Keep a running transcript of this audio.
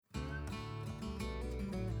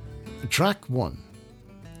Track 1.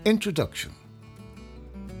 Introduction.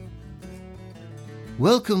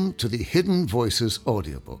 Welcome to the Hidden Voices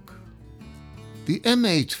audiobook. The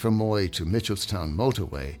M8 Fermoy to Mitchelstown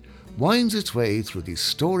motorway winds its way through the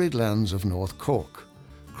storied lands of North Cork,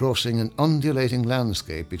 crossing an undulating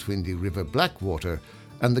landscape between the River Blackwater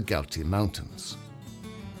and the Galtee Mountains.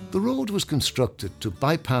 The road was constructed to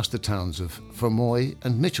bypass the towns of Fermoy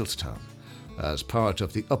and Mitchelstown as part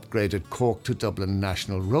of the upgraded Cork to Dublin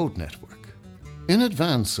National Road Network. In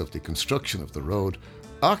advance of the construction of the road,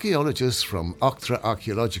 archaeologists from Eachtra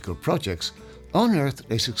Archaeological Projects unearthed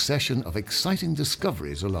a succession of exciting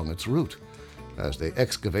discoveries along its route, as they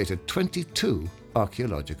excavated 22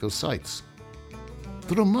 archaeological sites.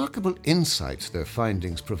 The remarkable insights their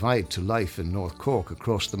findings provide to life in North Cork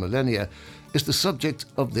across the millennia is the subject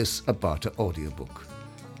of this Abarta audiobook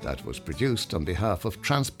that was produced on behalf of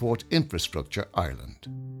Transport Infrastructure Ireland.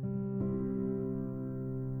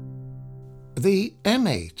 The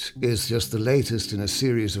M8 is just the latest in a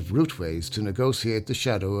series of routeways to negotiate the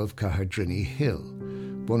shadow of Caherdrinny Hill,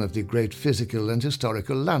 one of the great physical and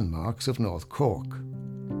historical landmarks of North Cork.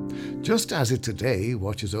 Just as it today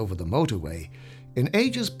watches over the motorway, in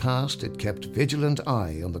ages past it kept vigilant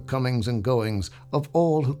eye on the comings and goings of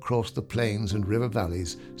all who crossed the plains and river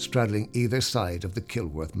valleys straddling either side of the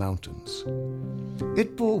Kilworth Mountains.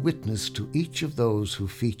 It bore witness to each of those who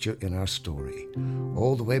feature in our story,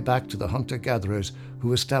 all the way back to the hunter-gatherers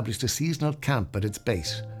who established a seasonal camp at its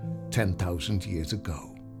base 10,000 years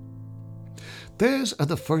ago. Theirs are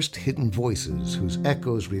the first hidden voices whose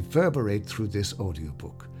echoes reverberate through this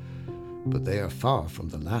audiobook, but they are far from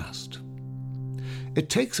the last. It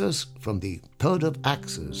takes us from the thud of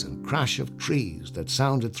axes and crash of trees that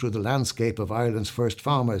sounded through the landscape of Ireland's first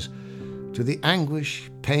farmers to the anguish,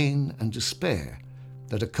 pain and despair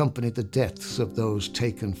that accompanied the deaths of those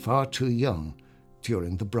taken far too young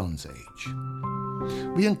during the Bronze Age.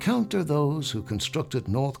 We encounter those who constructed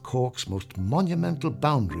North Cork's most monumental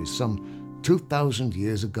boundaries some 2,000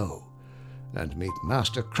 years ago and meet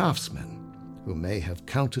master craftsmen who may have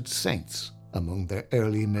counted saints among their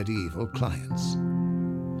early medieval clients.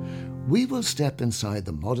 We will step inside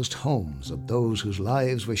the modest homes of those whose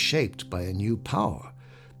lives were shaped by a new power,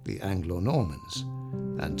 the Anglo-Normans,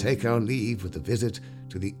 and take our leave with a visit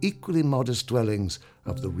to the equally modest dwellings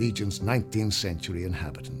of the region's 19th century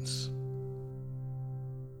inhabitants.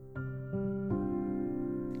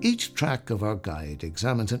 Each track of our guide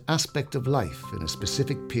examines an aspect of life in a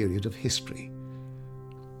specific period of history,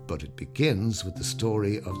 but it begins with the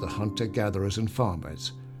story of the hunter-gatherers and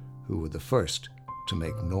farmers who were the first to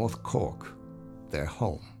make North Cork their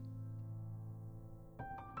home.